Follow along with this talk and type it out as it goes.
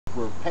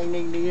We're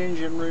painting the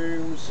engine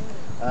rooms.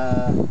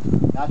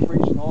 That's the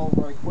reason all of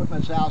our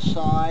equipment's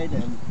outside,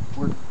 and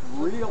we're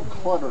real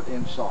cluttered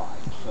inside.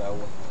 So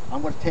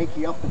I'm going to take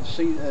you up and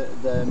see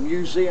the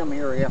museum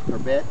here after a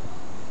bit.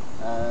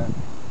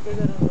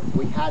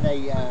 We had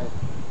a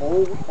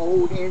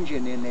old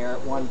engine in there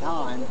at one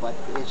time, but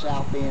it's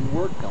out being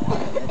worked on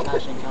and it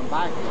hasn't come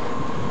back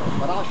yet.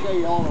 But I'll show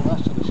you all the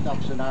rest of the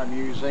stuff's in our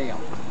museum.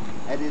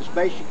 It is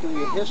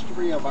basically a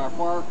history of our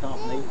fire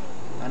company,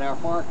 and our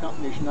fire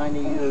company is 90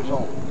 years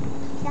old.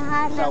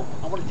 So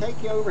I'm going to take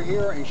you over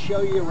here and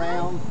show you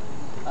around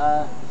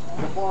the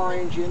fire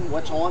engine,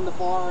 what's on the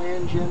fire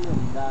engine,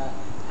 and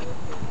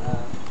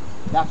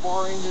that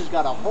fire engine's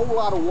got a whole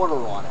lot of water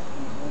on it.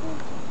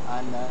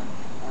 And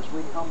as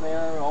we come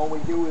there, all we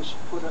do is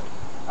put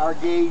our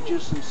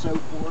gauges and so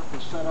forth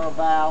and set our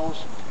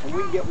valves, and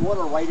we can get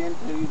water right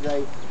into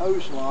the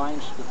hose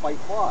lines to fight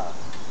fire.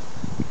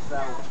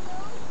 So,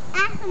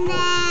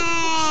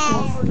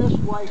 over this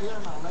way here,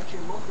 and I'll let you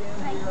look in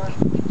here.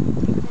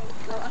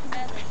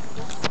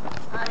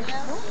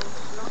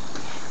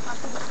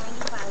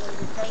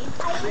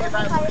 See if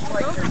that looks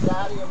like your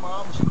daddy and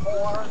mom's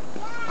car?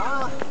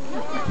 Huh?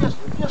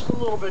 Just a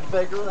little bit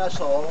bigger, that's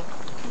all.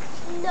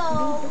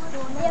 No.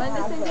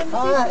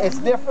 It's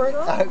different?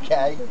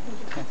 Okay.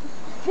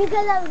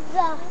 Because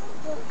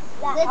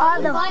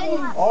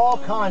of all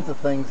kinds of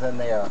things in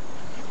there.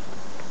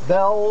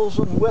 Bells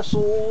and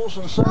whistles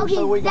and so, okay,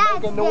 so we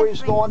can make a noise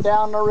different. going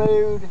down the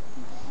road.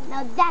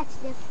 Now that's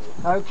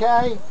different.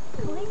 Okay?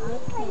 Isn't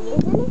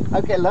it?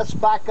 Okay, let's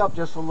back up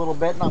just a little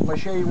bit, and I'm going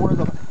to show you where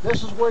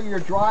this is where your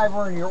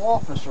driver and your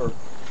officer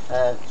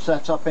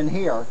sets up in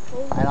here,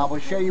 and I will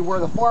show you where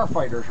the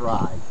firefighters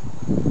ride.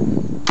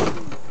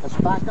 Let's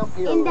back up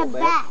here a little bit. In the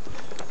back.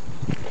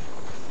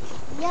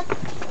 Yep, in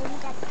the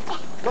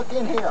back. Look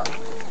in here.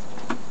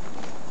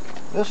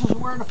 This is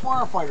where the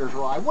firefighters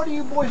ride. What do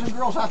you boys and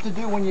girls have to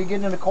do when you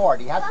get in the car?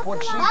 Do you have to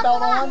put a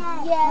seatbelt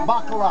on? Yeah.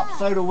 Buckle up,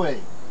 so do we.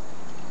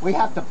 We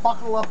have to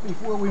buckle up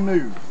before we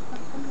move.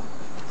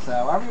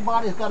 So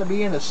everybody's got to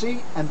be in a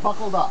seat and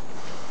buckled up.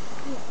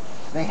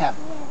 They have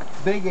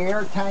big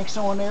air tanks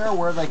on there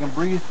where they can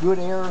breathe good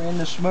air in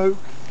the smoke.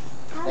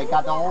 They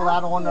got all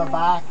that on their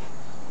back.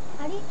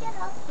 How do you get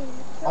up there?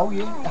 Oh,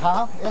 yeah,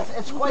 huh?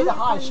 It's quite a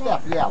high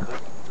step, yeah.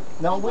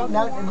 No,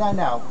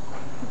 no.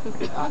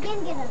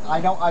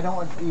 I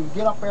don't. If you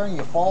get up there and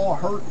you fall or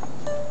hurt,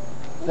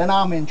 then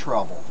I'm in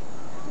trouble.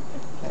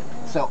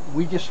 So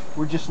we're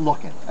just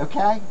looking,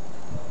 okay?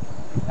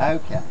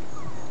 Okay.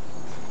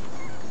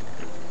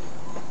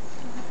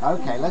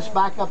 Okay, let's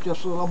back up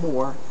just a little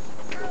more.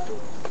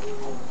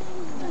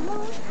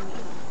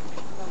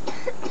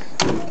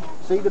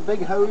 See the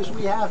big hose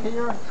we have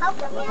here? Look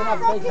at that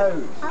big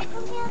hose. How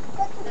come you have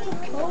such a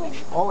big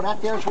hose? Oh,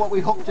 that there's what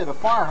we hook to the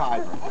fire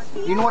hydrant.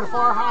 You know what a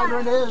fire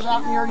hydrant is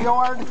out in your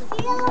yard?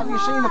 Have you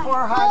seen the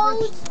fire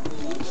hydrants?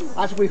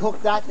 That's we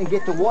hook that and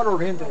get the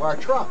water into our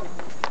truck.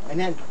 And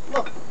then,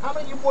 look, how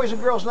many of you boys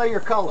and girls know your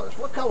colors?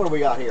 What color we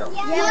got here?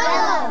 Yellow.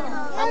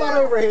 How about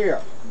over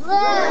here? Blue.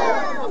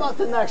 How about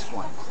the next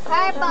one?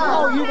 Purple.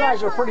 Oh, you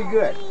guys are pretty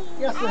good.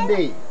 Yes,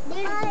 indeed.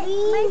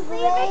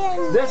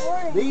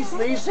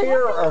 These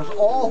here are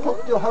all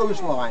hooked to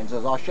hose lines,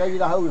 as I'll show you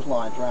the hose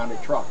lines around the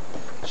truck.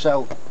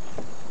 So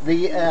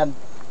the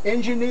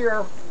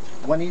engineer,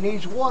 when he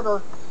needs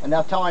water, and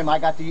they'll tell him I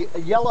got the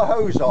yellow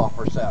hose off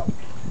or so,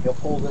 he'll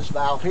pull this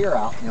valve here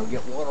out and he'll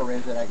get water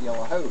into that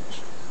yellow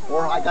hose.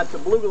 Or I got the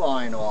blue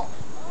line off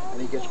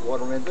and he gets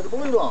water into the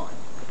blue line.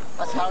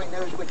 That's how he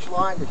knows which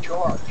line to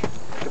charge,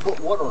 to put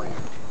water in.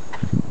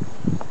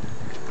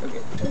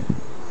 Okay.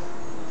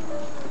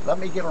 Let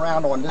me get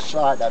around on this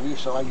side of you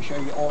so I can show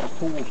you all the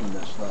tools in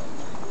this thing.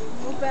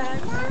 Move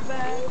back, move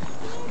back.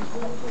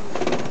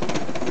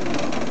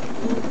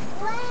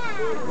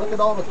 Look at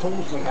all the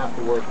tools we have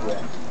to work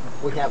with.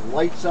 We have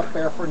lights up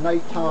there for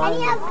nighttime.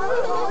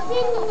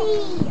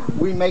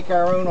 We make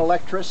our own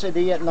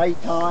electricity at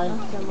nighttime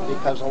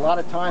because a lot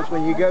of times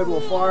when you go to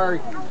a fire,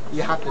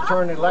 you have to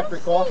turn the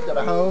electric off to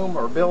the home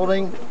or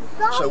building.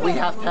 So we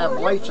have to have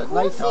lights at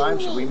nighttime,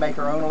 so we make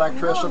our own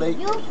electricity.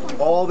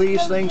 All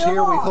these things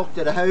here we hook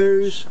to the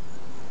hose.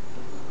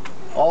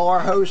 All our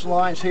hose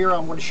lines here,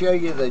 I'm going to show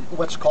you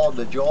what's called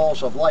the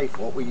jaws of life,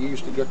 what we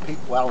use to get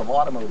people out of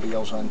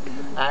automobiles and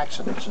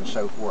accidents and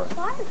so forth.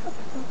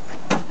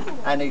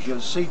 And as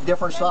you see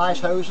different size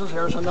hoses,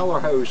 there's another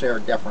hose there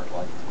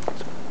differently.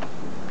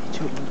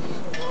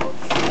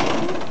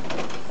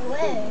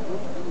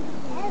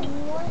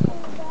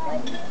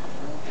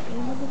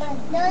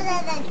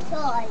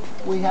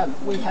 We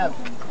have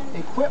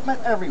equipment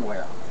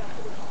everywhere.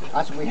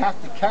 That's we have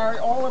to carry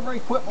all of our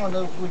equipment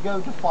as we go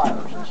to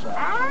fires and stuff.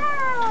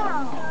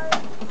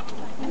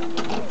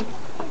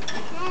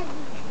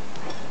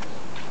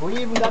 We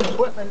even got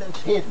equipment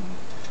that's hidden.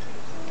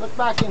 Look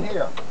back in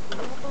here.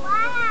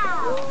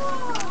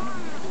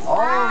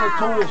 All the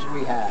tools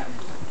we have.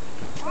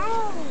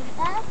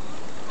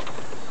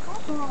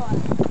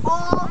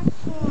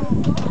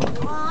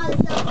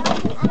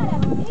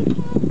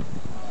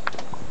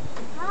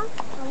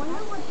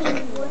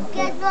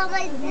 See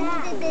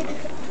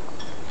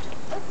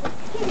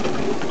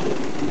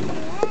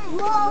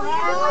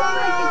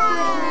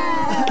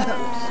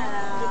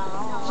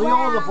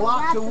all the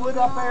blocks of wood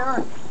up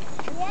there?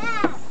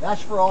 Yeah.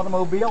 That's for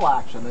automobile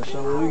accidents,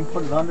 so we can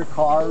put it under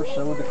cars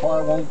so the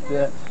car won't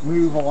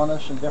move on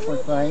us and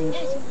different things.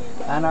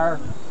 And our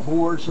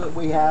boards that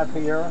we have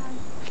here.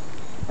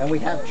 And we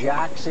have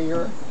jacks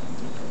here.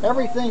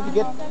 Everything to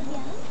get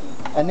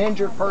an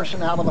injured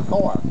person out of a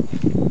car.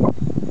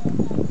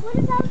 What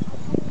about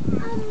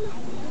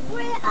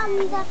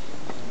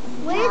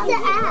where's the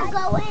axe?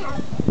 Go in.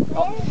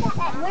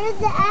 Where's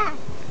the axe?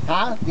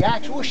 Huh? The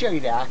axe? We'll show you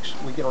the axe.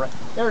 We get around.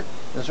 There.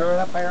 Is there one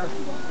up there?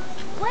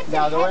 What's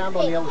No, the they're around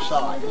on the other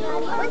side.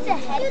 What's the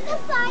head? Do the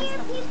fire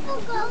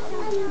people go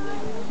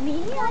bring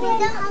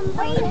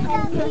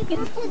the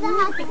people to the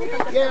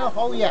hospital? Yeah,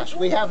 oh yes.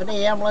 We have an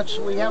ambulance.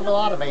 We have a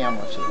lot of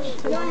ambulances.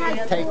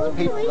 Take the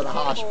people to the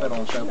hospital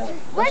and so forth.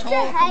 What's Let's the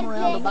all come head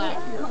around the thing? back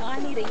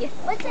here.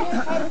 What's the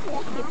head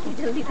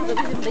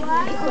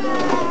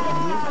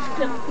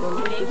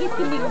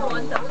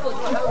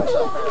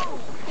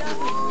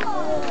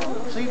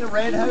See the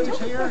red hose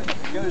here?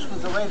 It goes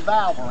with the red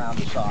valve around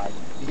the side.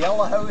 The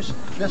yellow hose,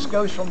 this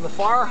goes from the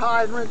fire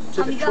hydrant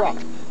to the truck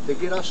to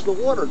get us the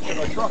water to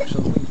the truck so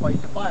that we can fight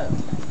the fire.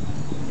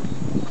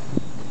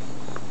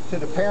 To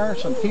the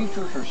parents and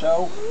teachers or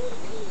so,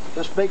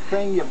 this big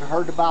thing, you've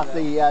heard about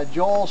the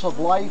jaws of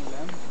life,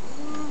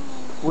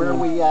 where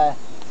we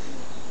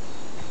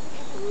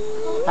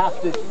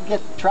have to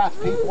trap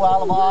people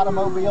out of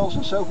automobiles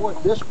and so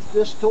forth.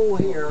 This tool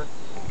here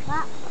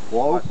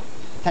will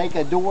take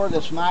a door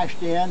that's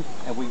smashed in,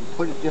 and we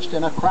put it just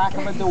in a crack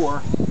of a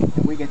door,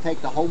 and we can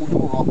take the whole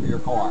door off of your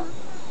car.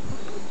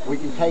 We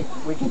can take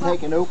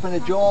and open the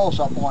jaws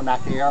up on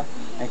that there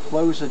and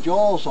close the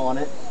jaws on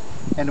it,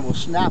 and it will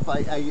snap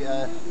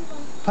a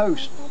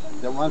post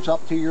that runs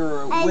up to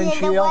your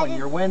windshield and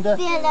your window.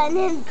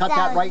 Cut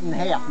that right in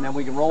half, and then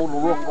we can roll the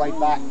roof right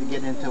back to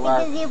get into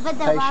our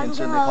patients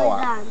in the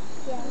car.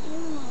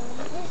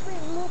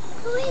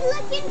 Can we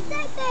look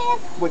inside there?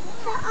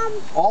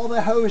 All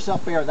the hose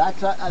up there,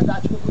 that's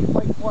what we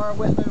fight fire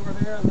with over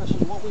there, and this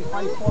is what we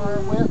fight fire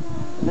with,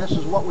 and this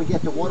is what we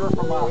get the water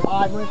from our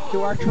hydrant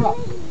to our truck.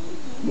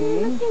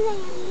 Yeah.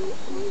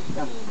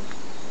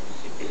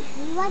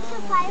 What's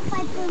a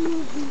firefighter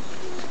movie?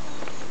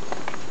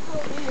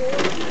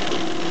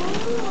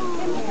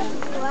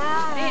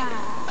 Wow.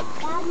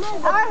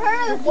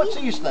 What's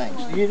these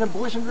things? Do you the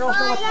boys and girls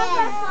know what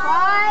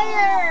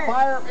Fire.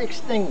 fire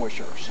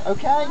extinguishers,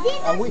 okay?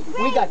 And we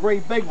got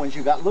great big ones,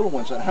 you got little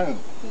ones at home.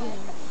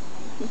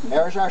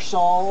 There's our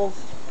saw.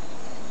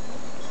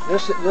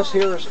 This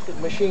here is the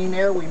machine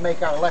there, we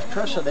make our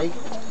electricity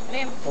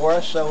for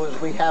us, so as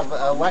we have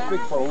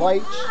electric for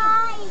lights,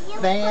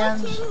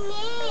 fans.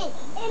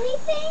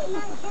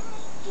 Anything?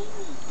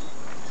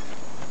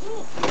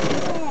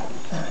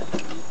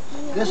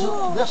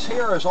 This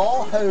here is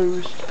all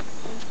hosed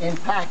in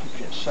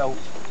packages. So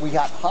we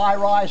got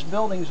high-rise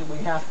buildings that we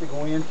have to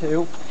go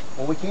into.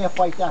 Well, we can't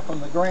fight that from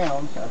the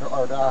ground,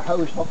 or our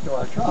hose hooked to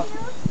our truck.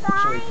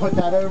 So we put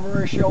that over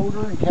our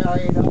shoulder and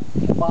carry it up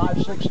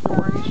 5-6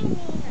 stories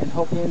and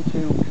hook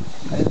into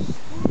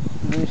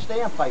the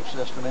standpipe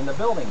system in the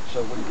building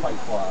so we can fight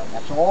fire.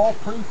 That's all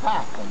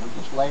pre-packed, and we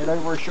just lay it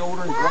over our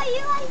shoulder and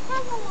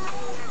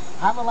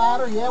have a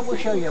ladder? Yeah, we'll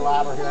show you a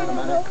ladder here in a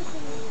minute.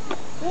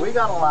 We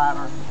got a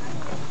ladder.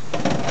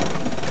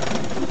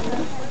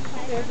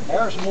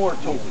 There's more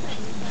tools.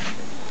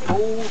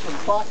 Tools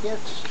and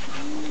buckets.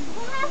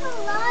 We have a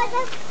lot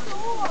of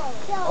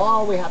tools.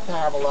 Oh, we have to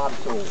have a lot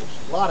of tools.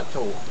 A lot of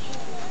tools.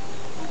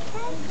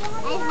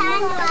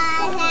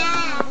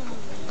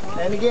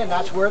 And again,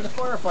 that's where the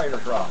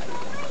firefighters ride.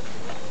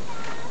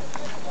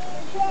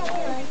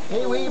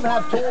 Hey, we even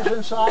have tools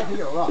inside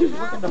here. Look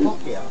at the hook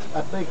here.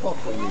 That big hook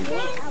we use.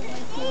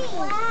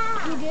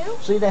 You do?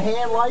 See the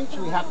hand lights?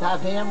 We have to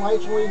have hand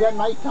lights when we got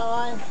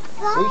nighttime.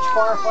 Each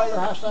firefighter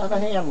has to have a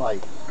hand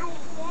light.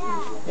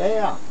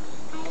 Yeah.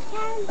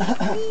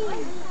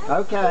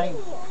 Okay.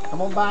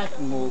 Come on back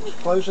and we'll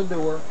close the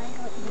door.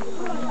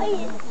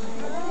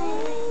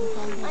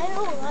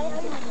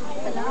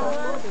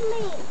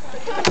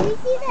 Can you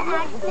see the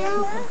axe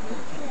now?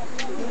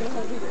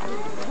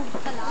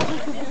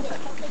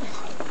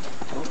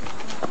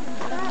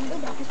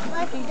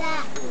 What's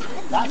that?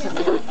 That's it.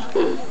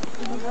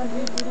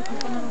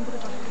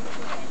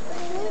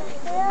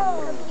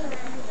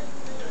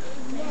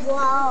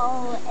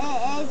 Whoa,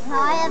 it's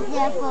high up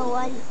there for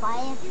one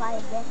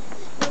firefighter.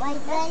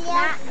 Like that,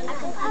 because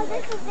the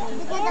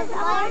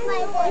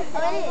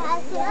firefighter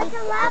has to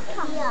be up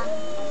here.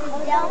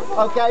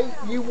 Okay,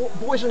 you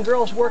boys and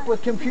girls work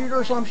with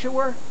computers, I'm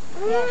sure?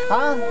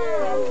 Huh?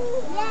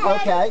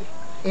 Yes. Okay.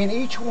 In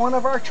each one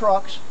of our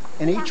trucks,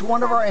 in each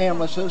one of our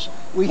ambulances,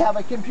 we have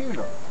a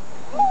computer.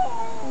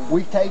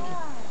 We take,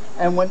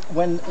 and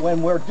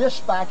when we're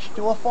dispatched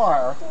to a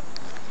fire,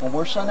 when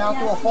we're sent out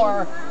to a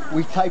fire,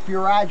 we type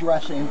your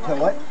address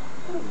into it,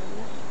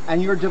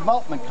 and your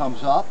development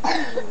comes up.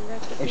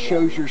 It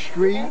shows your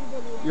street,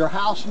 your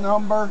house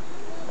number,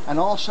 and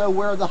also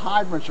where the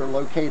hydrants are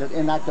located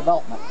in that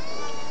development.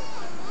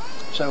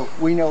 So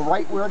we know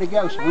right where to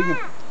go, so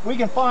we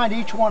can find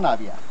each one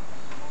of you.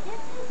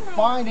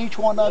 Find each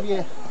one of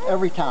you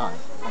every time.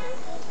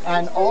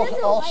 And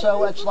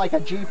also it's like a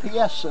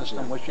GPS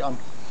system, which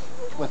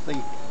with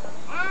the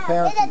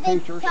parents and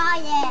teachers.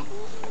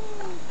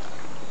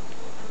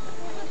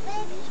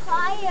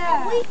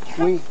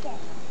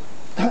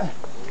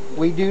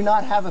 We do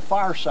not have a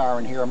fire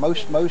siren here.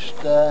 Most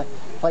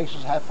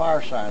places have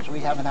fire sirens. We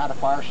haven't had a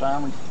fire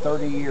siren in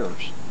 30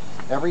 years.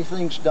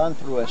 Everything's done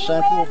through a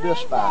central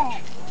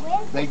dispatch.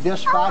 They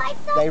dispatch,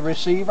 they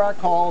receive our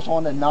calls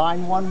on the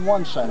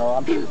 911 center.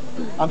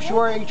 I'm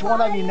sure each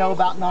one of you know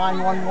about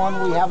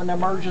 911. We have an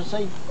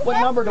emergency. What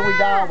number do we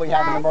dial? We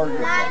have an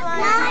emergency.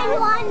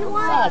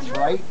 911. That's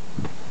right.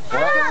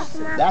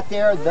 That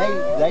there,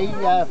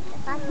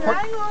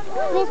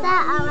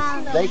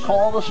 they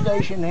call the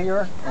station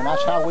here, and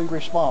that's how we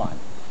respond.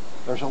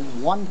 There's a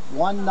one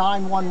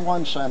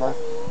 911 center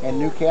in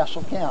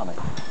Newcastle County,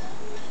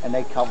 and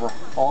they cover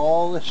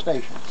all the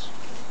stations.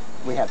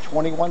 We have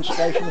 21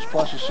 stations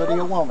plus the city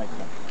of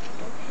Wilmington.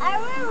 Are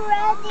we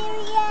ready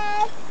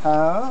yet? Huh?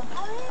 Are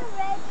we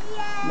ready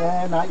yet?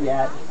 Nah, not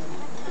yet.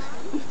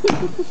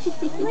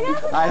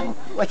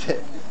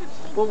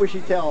 What was she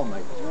telling me?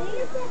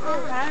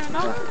 I don't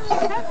know.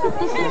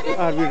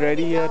 Are we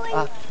ready yet?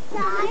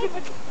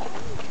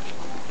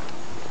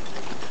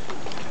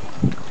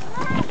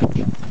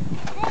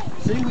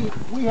 See,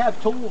 we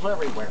have tools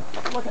everywhere.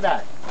 Look at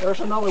that. There's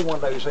another one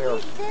of those there.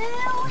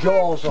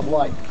 Jaws of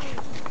life.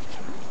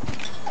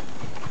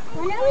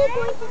 When are we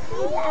going to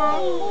see the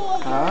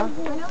axe? Huh?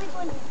 When are we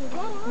going to see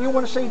that? You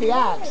want to see the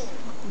axe?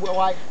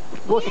 Well,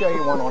 we'll show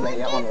you one on the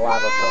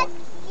ladder truck.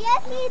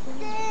 Yucky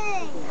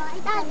thing.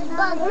 That's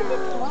bug.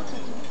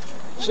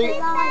 See,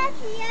 That's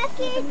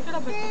yucky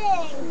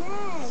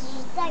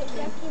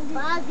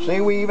thing. see,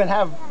 we even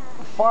have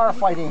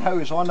firefighting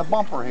hose on the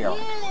bumper here.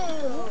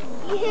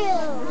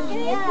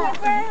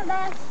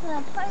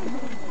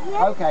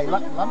 Okay,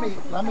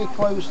 let me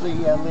close the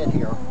lid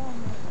here.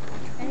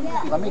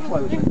 Let me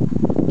close it.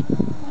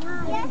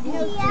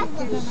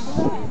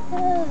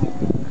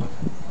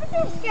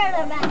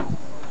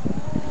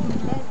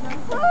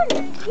 Where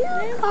did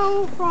you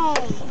come from?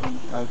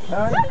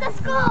 Okay. From the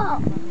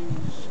school.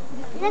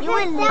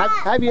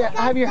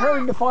 Have you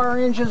heard the fire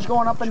engines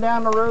going up and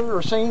down the road,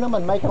 or seen them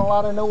and making a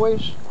lot of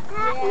noise?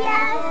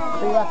 Yes.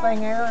 See that thing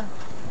here?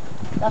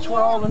 That's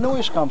where all the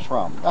noise comes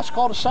from. That's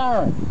called a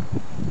siren.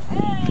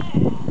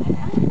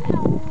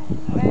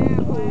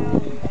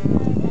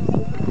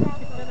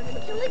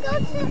 Should we go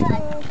to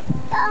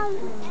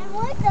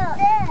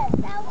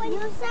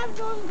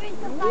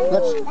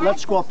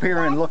Let's go up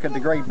here and look at the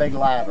great big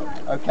ladder,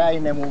 okay?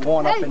 And then we'll go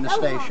on up in the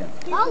station.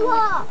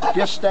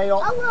 Just stay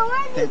off,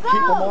 keep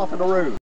them off of the roof.